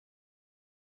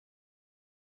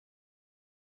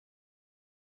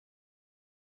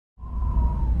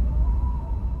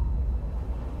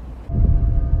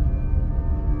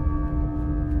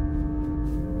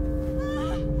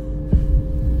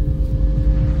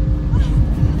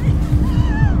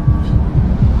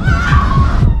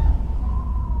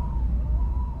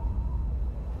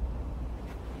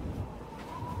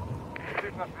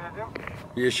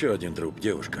Еще один труп,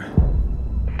 девушка.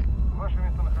 Ваше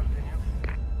местонахождение?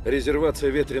 Резервация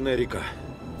Ветреная река.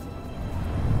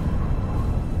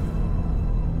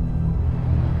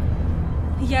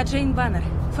 Я Джейн Баннер,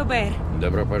 ФБР.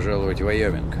 Добро пожаловать в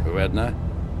Вайоминг. Вы одна?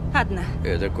 Одна.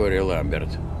 Это Кори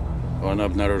Ламберт. Он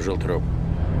обнаружил труп.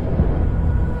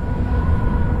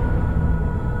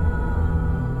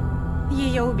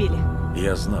 Ее убили.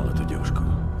 Я знал эту девушку.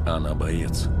 Она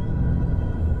боец.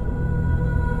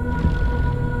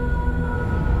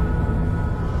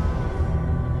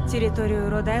 Территорию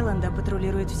Род-Айленда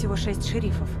патрулирует всего 6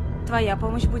 шерифов. Твоя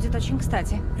помощь будет очень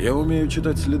кстати. Я умею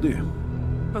читать следы.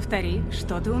 Повтори,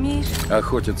 что ты умеешь?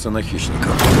 Охотиться на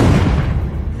хищников.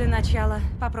 Для начала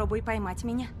попробуй поймать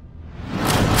меня.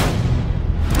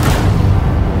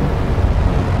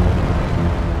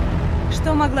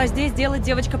 Что могла здесь делать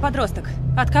девочка-подросток?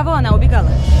 От кого она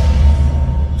убегала?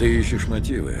 Ты ищешь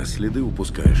мотивы, а следы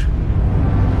упускаешь.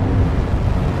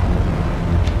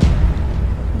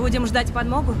 Будем ждать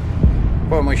подмогу?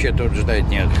 Помощи тут ждать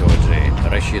не от кого, Джей.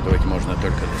 Рассчитывать можно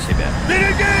только на себя.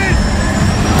 Берегись!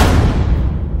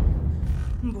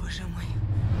 Боже мой.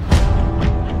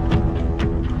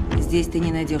 Здесь ты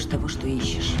не найдешь того, что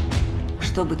ищешь.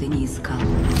 Что бы ты ни искал.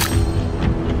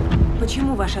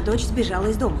 Почему ваша дочь сбежала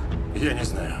из дома? Я не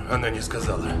знаю, она не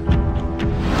сказала.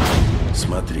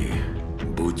 Смотри,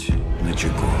 будь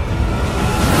начеку.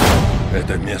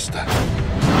 Это место.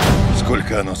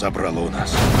 Сколько оно забрало у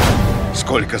нас?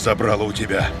 Сколько забрало у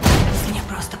тебя? Мне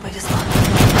просто повезло.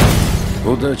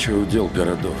 Удача удел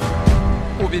городов.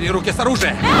 Убери руки с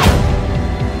оружия!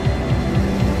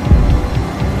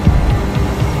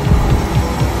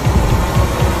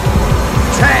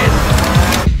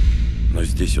 Но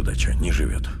здесь удача не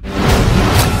живет.